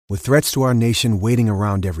With threats to our nation waiting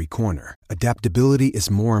around every corner, adaptability is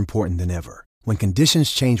more important than ever. When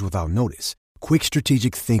conditions change without notice, quick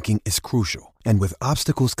strategic thinking is crucial. And with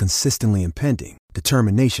obstacles consistently impending,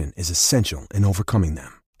 determination is essential in overcoming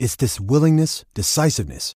them. It's this willingness,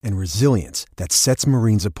 decisiveness, and resilience that sets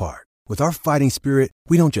Marines apart. With our fighting spirit,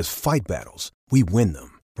 we don't just fight battles, we win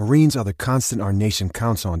them. Marines are the constant our nation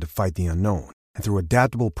counts on to fight the unknown. And through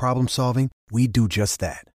adaptable problem solving, we do just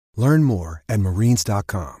that. Learn more at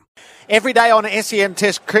marines.com. Every day on SEM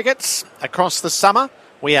Test Crickets across the summer,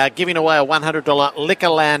 we are giving away a $100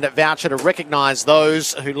 Liquorland voucher to recognise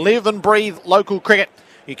those who live and breathe local cricket.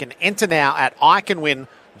 You can enter now at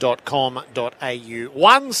iCanWin.com.au.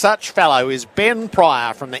 One such fellow is Ben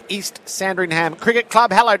Pryor from the East Sandringham Cricket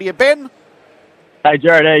Club. Hello to you, Ben. Hey,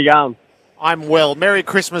 Jared, how you going? I'm well. Merry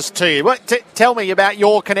Christmas to you. Tell me about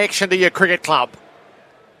your connection to your cricket club.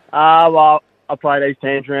 Well, I played East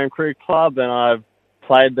Sandringham Cricket Club, and I've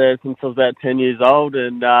played there since I was about 10 years old,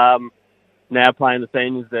 and now playing the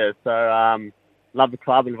seniors there. So, love the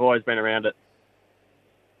club and have always been around it.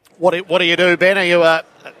 What do you do, Ben? Are you a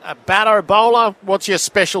batter, a bowler? What's your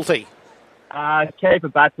specialty? Keep a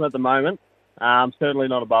batsman at the moment. Certainly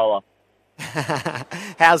not a bowler.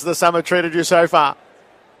 How's the summer treated you so far?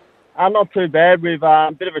 Not too bad. We've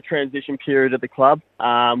a bit of a transition period at the club.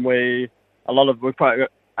 We've probably got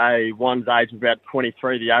a one's age of about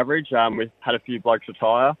 23, the average. We've had a few blokes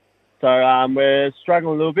retire. So we're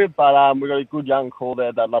struggling a little bit, but we've got a good young core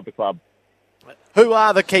there that love the club. Who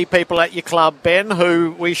are the key people at your club, Ben,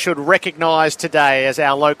 who we should recognise today as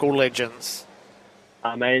our local legends?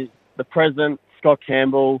 I mean, the president, Scott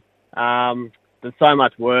Campbell. There's so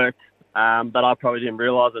much work that I probably didn't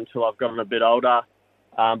realise until I've gotten a bit older.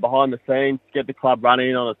 Behind the scenes, get the club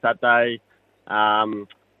running on a Saturday,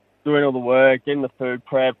 doing all the work, getting the food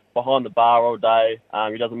prep, behind the bar all day.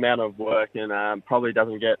 He does a mountain of work and probably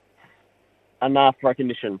doesn't get enough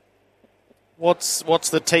recognition. What's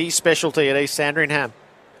the tea specialty at East Sandringham?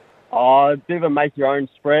 A bit of a make-your-own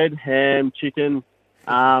spread, ham, chicken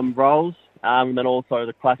rolls, and then also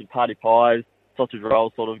the classic party pies, sausage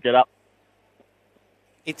rolls sort of get up.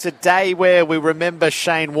 It's a day where we remember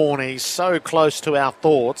Shane Warne. He's so close to our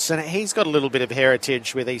thoughts, and he's got a little bit of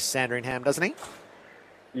heritage with East Sandringham, doesn't he?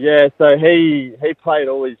 Yeah, so he played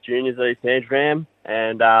all his juniors at East Sandringham,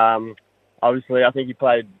 and obviously I think he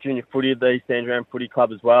played junior footy at the East Sandringham Footy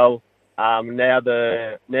Club as well. Now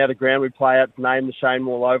the ground we play at is named the Shane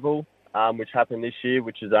Warne Oval, which happened this year,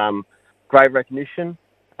 which is great recognition.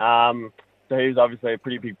 So he was obviously a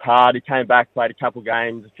pretty big part. He came back, played a couple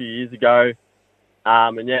games a few years ago.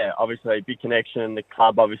 And yeah, obviously big connection. The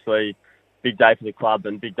club, obviously, big day for the club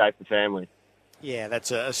and big day for the family. Yeah, that's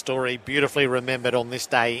a story beautifully remembered on this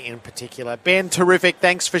day in particular. Ben, terrific.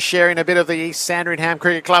 Thanks for sharing a bit of the East Sandringham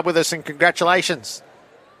Cricket Club with us, and congratulations.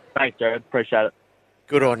 Thanks, Jared. Appreciate it.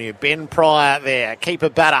 Good on you. Ben Pryor there, keeper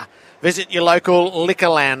batter. Visit your local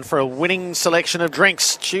Liquorland for a winning selection of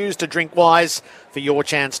drinks. Choose to drink wise for your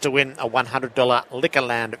chance to win a $100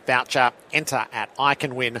 Liquorland voucher. Enter at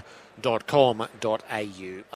iCanWin.com.au.